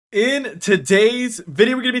In today's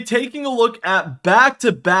video, we're going to be taking a look at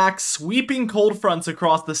back-to-back sweeping cold fronts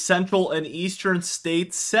across the central and eastern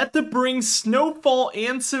states, set to bring snowfall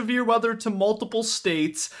and severe weather to multiple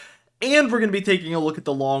states. And we're going to be taking a look at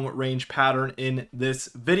the long-range pattern in this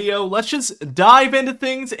video. Let's just dive into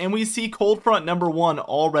things, and we see cold front number one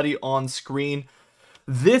already on screen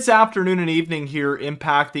this afternoon and evening here,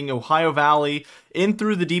 impacting Ohio Valley in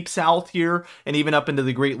through the deep south here and even up into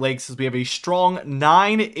the Great Lakes, as we have a strong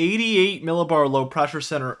 988 millibar low pressure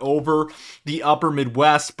center over the upper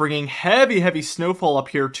Midwest, bringing heavy snowfall up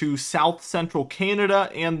here to south central Canada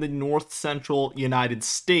and the north central United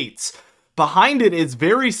States. Behind it is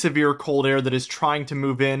very severe cold air that is trying to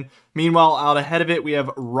move in. Meanwhile, out ahead of it, we have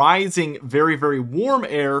rising, very warm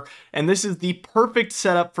air, and this is the perfect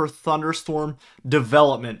setup for thunderstorm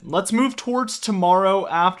development. Let's move towards tomorrow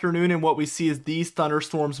afternoon, and what we see is these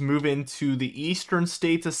thunderstorms move into the eastern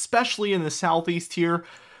states, especially in the southeast here.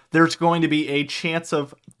 There's going to be a chance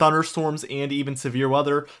of thunderstorms and even severe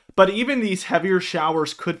weather, but even these heavier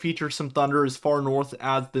showers could feature some thunder as far north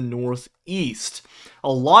as the northeast.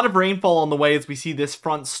 A lot of rainfall on the way as we see this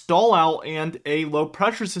front stall out and a low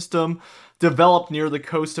pressure system develop near the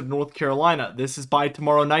coast of North Carolina. This is by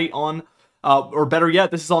tomorrow night on, or better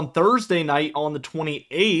yet, this is on Thursday night on the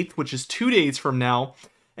 28th, which is 2 days from now.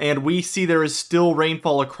 And we see there is still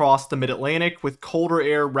rainfall across the mid-Atlantic, with colder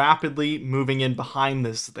air rapidly moving in behind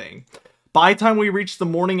this thing. By the time we reach the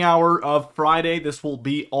morning hour of Friday, this will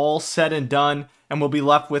be all said and done, and we'll be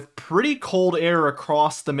left with pretty cold air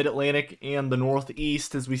across the mid-Atlantic and the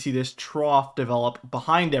northeast as we see this trough develop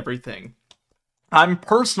behind everything. I'm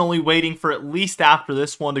personally waiting for at least after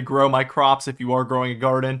this one to grow my crops if you are growing a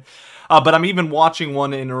garden. But I'm even watching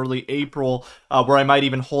one in early April where I might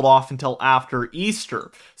even hold off until after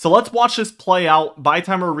Easter. So let's watch this play out. By the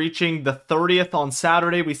time we're reaching the 30th on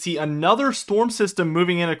Saturday, we see another storm system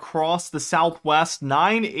moving in across the southwest,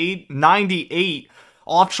 98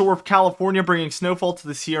 offshore of California, bringing snowfall to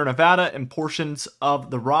the Sierra Nevada and portions of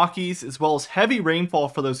the Rockies, as well as heavy rainfall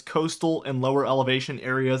for those coastal and lower elevation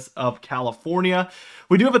areas of California.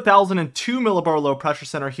 We do have a 1,002 millibar low pressure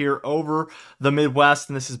center here over the Midwest,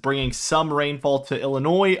 and this is bringing some rainfall to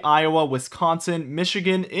Illinois, Iowa, Wisconsin,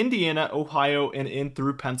 Michigan, Indiana, Ohio, and in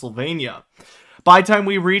through Pennsylvania. By the time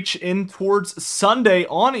we reach in towards Sunday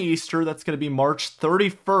on Easter, that's going to be March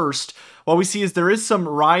 31st, what we see is there is some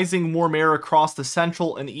rising warm air across the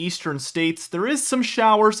central and eastern states. There is some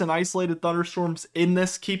showers and isolated thunderstorms in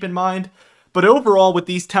this, keep in mind. But overall, with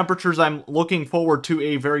these temperatures, I'm looking forward to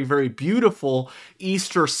a very beautiful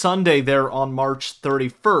Easter Sunday there on March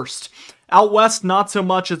 31st. Out west, not so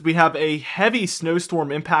much, as we have a heavy snowstorm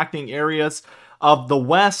impacting areas of the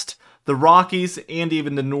west, the Rockies, and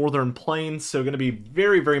even the northern plains. So going to be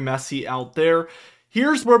very messy out there.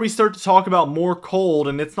 Here's where we start to talk about more cold,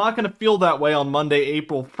 and it's not going to feel that way on Monday,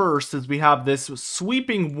 April 1st, as we have this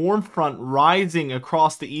sweeping warm front rising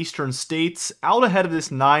across the eastern states out ahead of this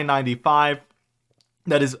 995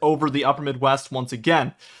 that is over the upper Midwest once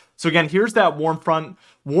again. So again, here's that warm front.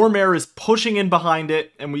 Warm air is pushing in behind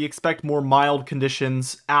it, and we expect more mild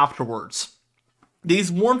conditions afterwards.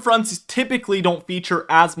 These warm fronts typically don't feature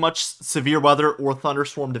as much severe weather or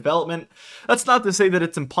thunderstorm development. That's not to say that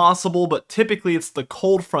it's impossible, but typically it's the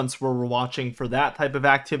cold fronts where we're watching for that type of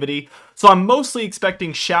activity. So I'm mostly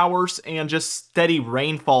expecting showers and just steady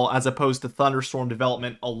rainfall as opposed to thunderstorm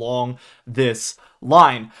development along this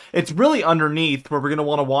line. It's really underneath where we're going to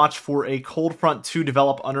want to watch for a cold front to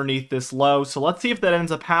develop underneath this low. So let's see if that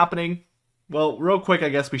ends up happening. Well, real quick, I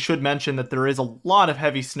guess we should mention that there is a lot of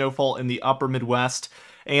heavy snowfall in the upper Midwest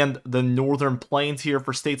and the northern plains here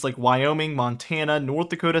for states like Wyoming, Montana, North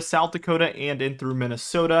Dakota, South Dakota, and in through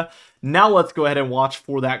Minnesota. Now let's go ahead and watch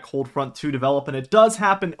for that cold front to develop, and it does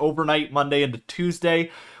happen overnight Monday into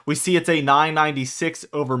Tuesday. We see it's a 996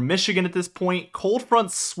 over Michigan at this point. Cold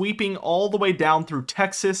front sweeping all the way down through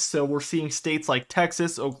Texas, so we're seeing states like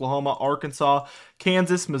Texas, Oklahoma, Arkansas,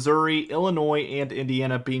 Kansas, Missouri, Illinois, and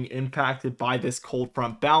Indiana being impacted by this cold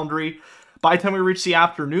front boundary. By the time we reach the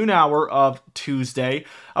afternoon hour of Tuesday,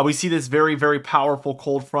 we see this very powerful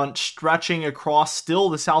cold front stretching across still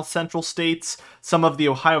the south central states, some of the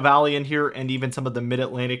Ohio Valley in here, and even some of the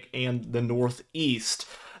mid-Atlantic and the northeast.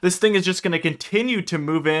 This thing is just going to continue to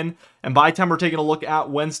move in, and by the time we're taking a look at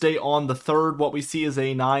Wednesday on the 3rd, what we see is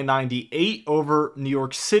a 998 over New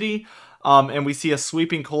York City. And we see a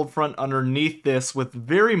sweeping cold front underneath this with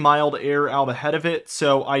very mild air out ahead of it.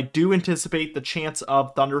 So I do anticipate the chance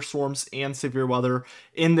of thunderstorms and severe weather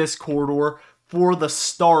in this corridor for the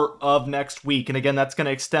start of next week. And again, that's going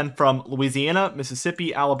to extend from Louisiana,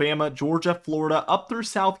 Mississippi, Alabama, Georgia, Florida, up through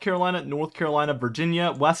South Carolina, North Carolina,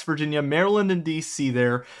 Virginia, West Virginia, Maryland, and DC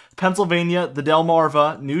there, Pennsylvania, the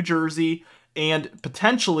Delmarva, New Jersey, and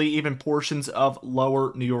potentially even portions of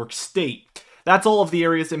lower New York State. That's all of the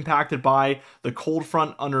areas impacted by the cold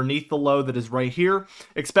front underneath the low that is right here.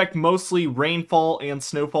 Expect mostly rainfall and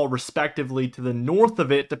snowfall respectively to the north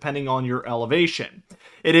of it, depending on your elevation.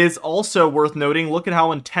 It is also worth noting, look at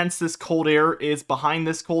how intense this cold air is behind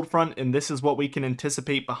this cold front, and this is what we can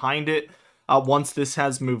anticipate behind it once this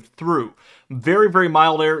has moved through. Very, very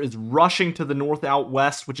mild air is rushing to the north out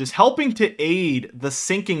west, which is helping to aid the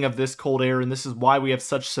sinking of this cold air, and this is why we have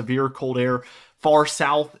such severe cold air far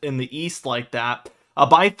south in the east like that.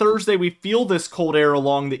 By Thursday, we feel this cold air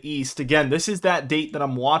along the east. Again, this is that date that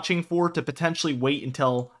I'm watching for to potentially wait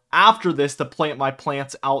until after this to plant my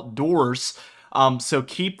plants outdoors. So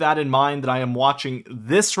keep that in mind that I am watching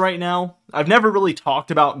this right now. I've never really talked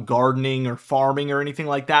about gardening or farming or anything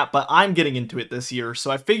like that, but I'm getting into it this year. So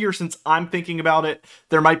I figure since I'm thinking about it,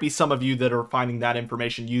 there might be some of you that are finding that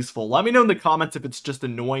information useful. Let me know in the comments if it's just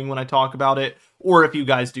annoying when I talk about it, or if you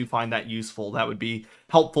guys do find that useful. That would be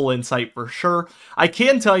helpful insight for sure. I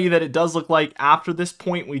can tell you that it does look like after this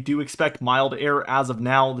point, we do expect mild air as of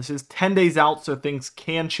now. This is 10 days out, so things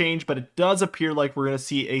can change, but it does appear like we're going to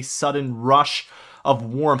see a sudden rush of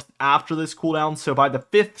warmth after this cool down. So by the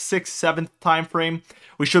 5th, 6th, 7th time frame,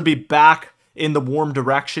 we should be back in the warm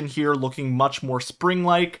direction here, looking much more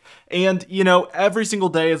spring-like. And, you know, every single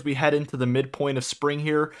day as we head into the midpoint of spring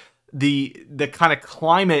here, the kind of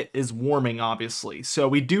climate is warming, obviously. So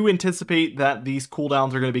we do anticipate that these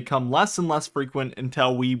cooldowns are going to become less and less frequent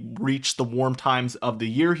until we reach the warm times of the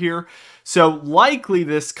year here. So likely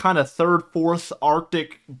this kind of 3rd, 4th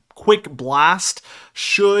Arctic quick blast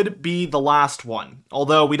should be the last one.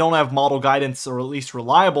 Although we don't have model guidance, or at least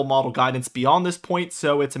reliable model guidance beyond this point,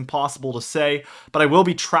 so it's impossible to say, but I will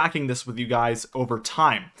be tracking this with you guys over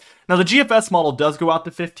time. Now, the GFS model does go out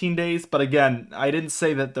to 15 days, but again, I didn't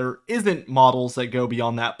say that there isn't models that go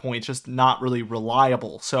beyond that point. It's just not really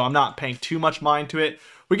reliable, so I'm not paying too much mind to it.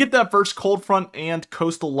 We get that first cold front and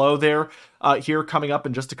coastal low there here coming up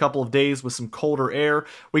in just a couple of days with some colder air.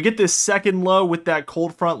 We get this second low with that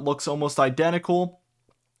cold front, looks almost identical.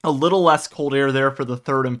 A little less cold air there for the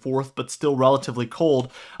 3rd and 4th, but still relatively cold.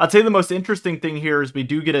 I'd say the most interesting thing here is we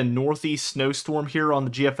do get a northeast snowstorm here on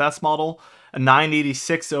the GFS model, a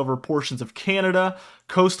 986 over portions of Canada,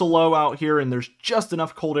 coastal low out here, and there's just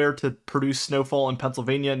enough cold air to produce snowfall in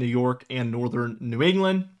Pennsylvania, New York, and northern New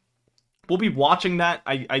England. We'll be watching that.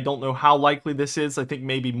 I don't know how likely this is. I think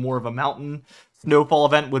maybe more of a mountain snowfall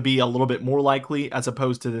event would be a little bit more likely as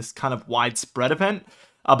opposed to this kind of widespread event.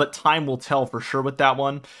 But time will tell for sure with that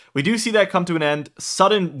one. We do see that come to an end.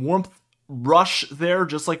 Sudden warmth rush there,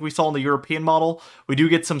 just like we saw in the European model. We do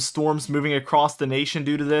get some storms moving across the nation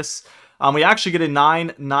due to this. We actually get a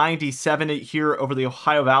 997 here over the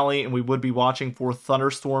Ohio Valley, and we would be watching for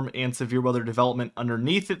thunderstorm and severe weather development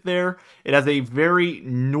underneath it there. It has a very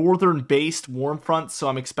northern-based warm front, so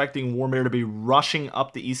I'm expecting warm air to be rushing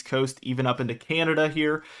up the East Coast, even up into Canada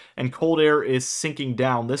here, and cold air is sinking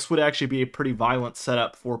down. This would actually be a pretty violent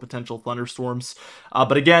setup for potential thunderstorms.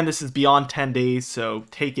 But again, this is beyond 10 days, so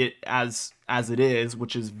take it as it is,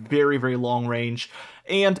 which is very, very long range.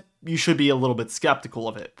 And you should be a little bit skeptical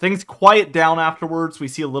of it. Things quiet down afterwards. We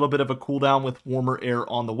see a little bit of a cool down with warmer air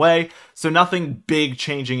on the way. So nothing big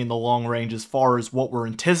changing in the long range as far as what we're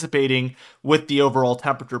anticipating with the overall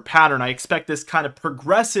temperature pattern. I expect this kind of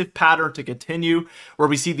progressive pattern to continue where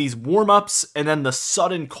we see these warm-ups and then the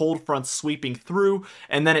sudden cold front sweeping through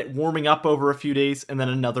and then it warming up over a few days and then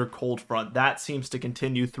another cold front. That seems to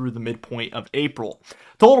continue through the midpoint of April.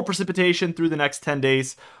 Total precipitation through the next 10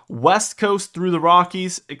 days. West Coast through the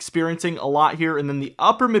Rockies, experiencing a lot here, and then the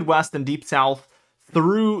upper Midwest and deep South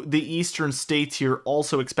through the eastern states here,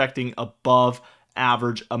 also expecting above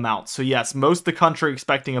average amounts. So yes, most of the country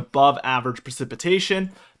expecting above average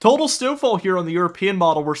precipitation. Total snowfall here on the European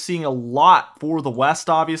model, we're seeing a lot for the West,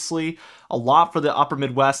 obviously, a lot for the upper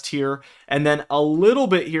Midwest here, and then a little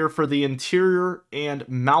bit here for the interior and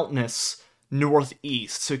mountainous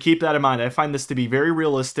Northeast. So keep that in mind. I find this to be very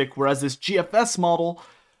realistic, whereas this GFS model,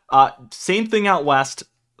 same thing out west,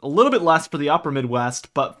 a little bit less for the upper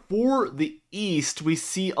Midwest, but for the east, we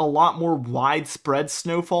see a lot more widespread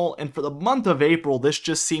snowfall, and for the month of April, this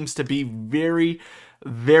just seems to be very,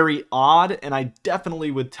 very odd, and I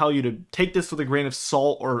definitely would tell you to take this with a grain of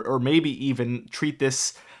salt, or maybe even treat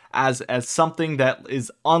this as something that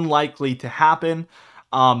is unlikely to happen.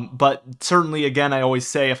 But certainly, again, I always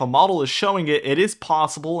say if a model is showing it, it is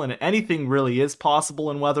possible, and anything really is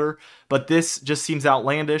possible in weather, but this just seems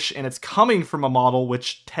outlandish, and it's coming from a model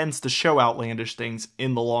which tends to show outlandish things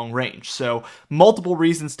in the long range. So multiple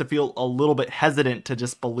reasons to feel a little bit hesitant to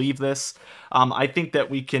just believe this. I think that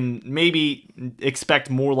we can maybe expect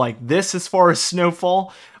more like this as far as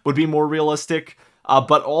snowfall would be more realistic,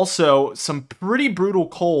 but also some pretty brutal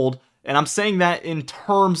cold. And I'm saying that in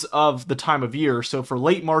terms of the time of year. So for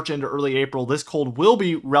late March into early April, this cold will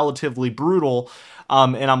be relatively brutal.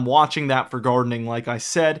 And I'm watching that for gardening, like I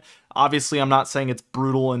said. Obviously, I'm not saying it's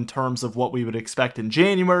brutal in terms of what we would expect in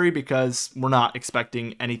January, because we're not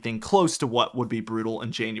expecting anything close to what would be brutal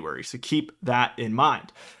in January. So keep that in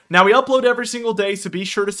mind. Now, we upload every single day, so be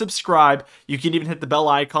sure to subscribe. You can even hit the bell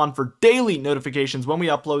icon for daily notifications when we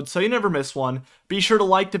upload, so you never miss one. Be sure to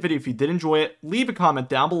like the video if you did enjoy it, leave a comment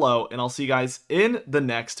down below, and I'll see you guys in the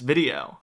next video.